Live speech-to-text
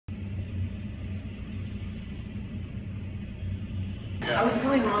I was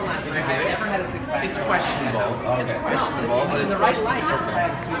telling Ron last night, I never had a six-pack. It's questionable. It's questionable, but it's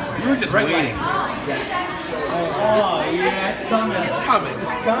questionable. You were just waiting. Oh, yeah, it's coming. It's coming.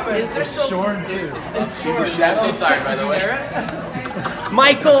 It's coming. There's still Shorn, too. I'm so sorry, by the way.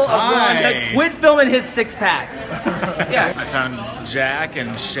 Michael of Rhonda quit filming his six-pack. Yeah. I found Jack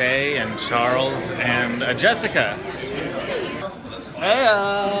and Shay and Charles and Jessica.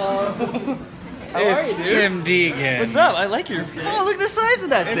 Hey, It's Tim Deegan. what's up? I like your. Oh, look at the size of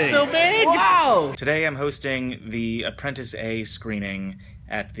that thing. It's so big. Wow. Today I'm hosting the ApprenticeEh screening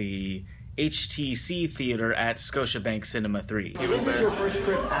at the HTC Theater at Scotiabank Cinema 3. This is your first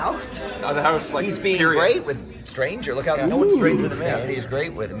trip out? The house, like, He's being great with stranger. Look how no one's stranger than me. He's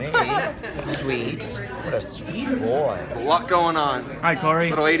great with me. Sweet. What a sweet boy. A lot going on. Hi, Corey.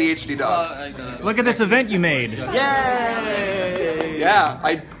 Little ADHD dog. Look at this event you made. Yay! Yeah,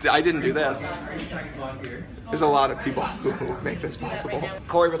 I didn't do this. There's a lot of people who make this possible.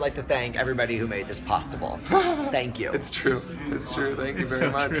 Corey would like to thank everybody who made this possible. Thank you. It's true. It's true. Thank you It's very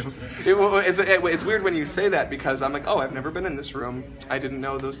so much. true. It's weird when you say that because I'm like, oh, I've never been in this room. I didn't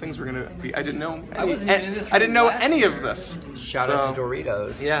know those things were gonna be. I didn't know. I wasn't even in this room I didn't know last any of this. Shout out to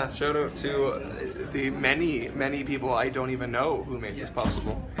Doritos. Yeah, shout out to the many people I don't even know who made this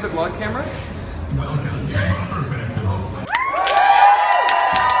possible. The vlog camera.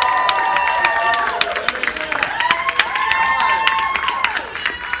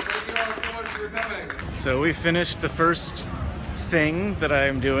 So we finished the first thing that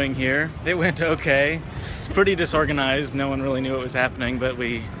I'm doing here. It went okay. It's pretty disorganized. No one really knew what was happening, but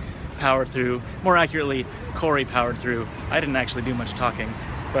we powered through. More accurately, Corey powered through. I didn't actually do much talking,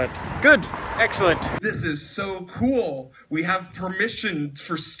 but good, excellent. This is so cool. We have permission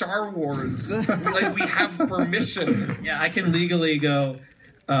for Star Wars. Like, we have permission. Yeah, I can legally go,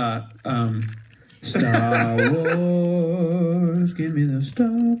 Star Wars, give me the Star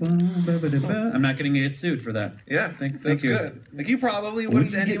Wars. I'm not going to get sued for that. Yeah, Thank that's you. good. Like, you probably Would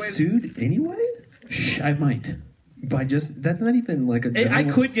wouldn't you anyway. get sued anyway? Shh, I might. By just, that's not even like a I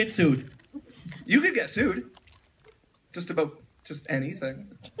could get sued. You could get sued. Just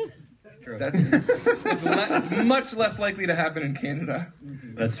anything. That's true. It's much less likely to happen in Canada.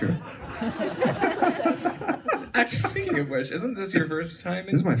 That's true. Actually, speaking of which, isn't this your first time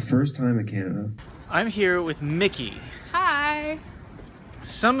in? This is my first time in Canada. I'm here with Mickie. Hi.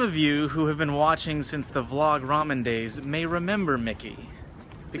 Some of you who have been watching since the vlog ramen days may remember Mickie,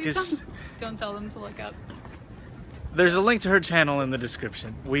 because Don't tell them to look up. there's a link to her channel in the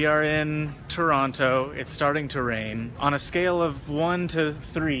description. We are in Toronto. It's starting to rain. On a scale of 1 to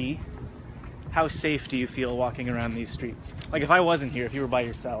 3, how safe do you feel walking around these streets? Like, if I wasn't here, if you were by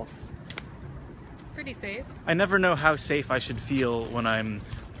yourself. Pretty safe. I never know how safe I should feel when I'm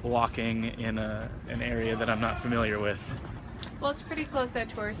walking in an area that I'm not familiar with. Well, it's pretty close to that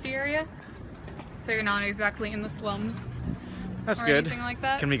touristy area, so you're not exactly in the slums. That's or good. anything like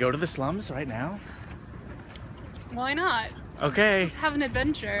that. Can we go to the slums right now? Why not? Okay. Let's have an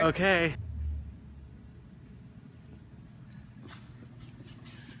adventure. Okay.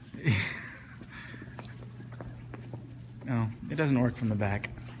 No, it doesn't work from the back,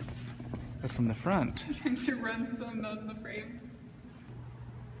 but from the front. I'm trying to run some on the frame.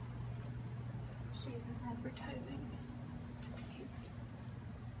 She's in advertising.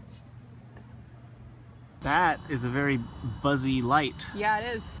 That is a very buzzy light. Yeah,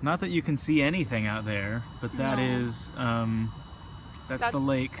 it is. Not that you can see anything out there, but that No. is, that's the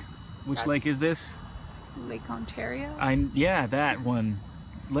lake. Which lake is this? Lake Ontario? Yeah, that one.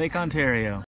 Lake Ontario.